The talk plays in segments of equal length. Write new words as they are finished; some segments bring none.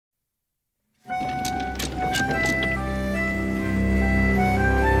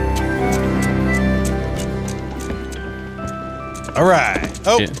All right.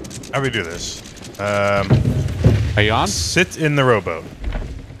 Oh, Yeah. how do we do this? Are you on? Sit in the rowboat.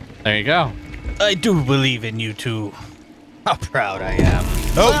 There you go. I do believe in you two. How proud I am.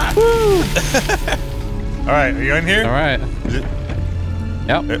 Oh. All right, are you in here? All right.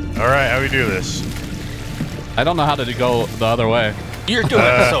 Yep. All right, how do we do this? I don't know how to go the other way. You're doing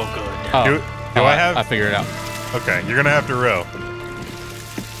so good. Oh. Do I have? I figured it out. Okay, you're gonna have to row.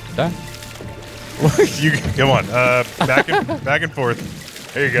 Done. You come on, back and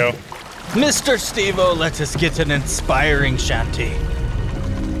forth. There you go. Mr. Steve-O, let us get an inspiring shanty.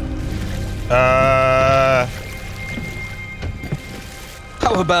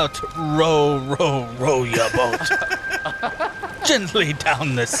 How about row, row, row your boat gently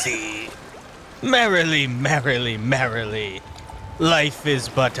down the sea? Merrily, merrily, merrily. Life is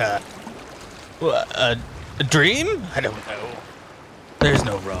but a dream? I don't know. There's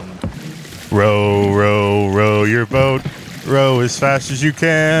no rum. Row, row, row your boat. Row as fast as you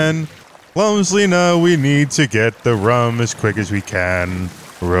can. Lumslina, we need to get the rum as quick as we can.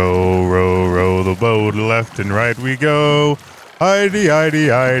 Row, row, row the boat, left and right we go. Idey, idey,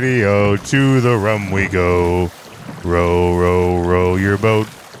 idey, oh, to the rum we go. Row, row, row your boat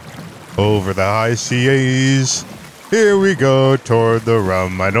over the high seas. Here we go toward the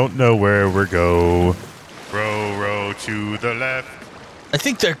rum. I don't know where we go. Row, row to the left. I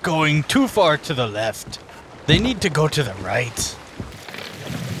think they're going too far to the left. They need to go to the right.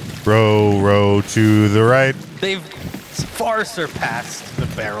 Row, row to the right. They've far surpassed the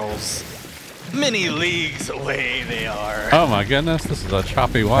barrels. Many leagues away they are. Oh my goodness, this is a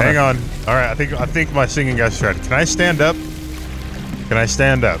choppy water. Hang on. All right, I think my singing got started. Can I stand up? Can I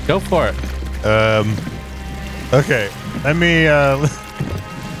stand up? Go for it. Okay. Let me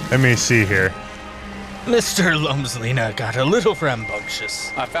see here. Mr. Lumslina got a little rambunctious.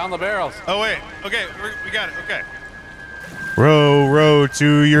 I found the barrels. Oh wait. Okay, we got it. Okay. Row, row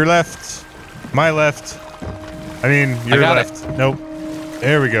to your left. My left. I mean your got left. Nope.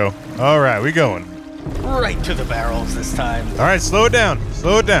 There we go. All right, we going. Right to the barrels this time. All right, slow it down.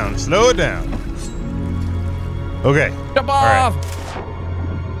 Slow it down. Slow it down. Okay. Jump right. off!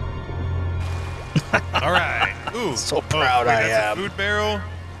 All right. Ooh. So proud I that's am. A food barrel.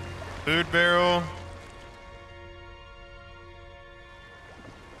 Food barrel.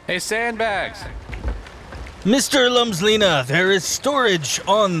 Hey, sandbags. Mr. Lumslina, there is storage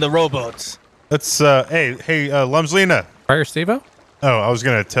on the rowboats. Let's hey, Lumslina. Fire Steve-O? Oh, I was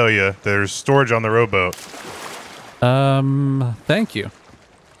gonna tell you there's storage on the rowboat. Thank you.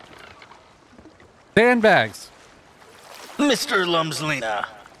 Sandbags. Mr. Lumslina.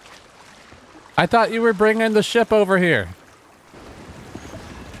 I thought you were bringing the ship over here.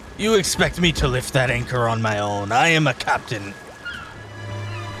 You expect me to lift that anchor on my own. I am a captain.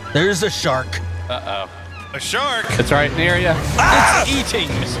 There's a shark. Uh-oh. A shark. It's right near you. It's eating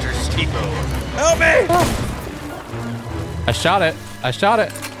Mr. Steve-O. Help me! I shot it. I shot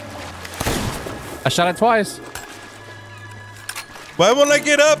it. I shot it twice. Why won't I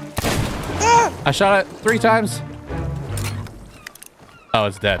get up? Ah! I shot it 3 times. Oh,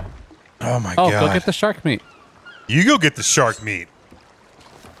 it's dead. Oh my Oh, god. go get the shark meat. You go get the shark meat.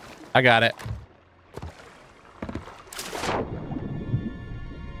 I got it.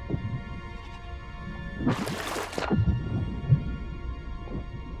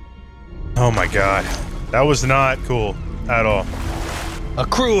 Oh my god. That was not cool at all. A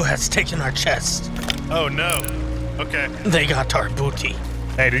crew has taken our chest. Oh no. Okay. They got our booty.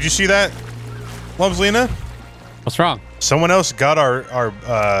 Hey, did you see that? Lumslina? What's wrong? Someone else got our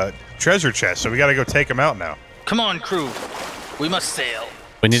treasure chest, so we gotta go take them out now. Come on, crew. We must sail.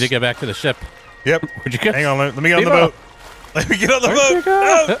 We need to get back to the ship. Yep. Where'd you go? Hang on, let me get on the Steve-O. boat. Let me get on the Where'd you boat.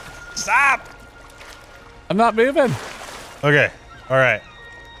 go? No! Stop! I'm not moving. Okay. All right.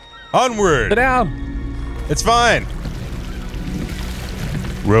 Onward. Sit down. It's fine.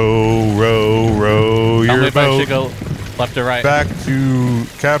 Row, row, row Tell me your if I should boat go left or right. back to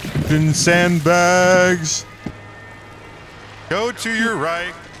Captain Sandbags. Go to your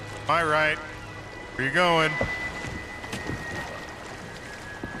right. My right. Where you going?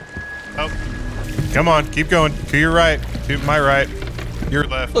 Oh. Come on. Keep going. To your right. To my right. Your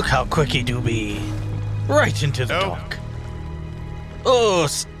left. Look how quick he do be. Right into the Nope. dock. Oh,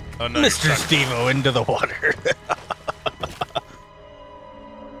 Oh, no, you're Mr. stuck. Steve-O into the water.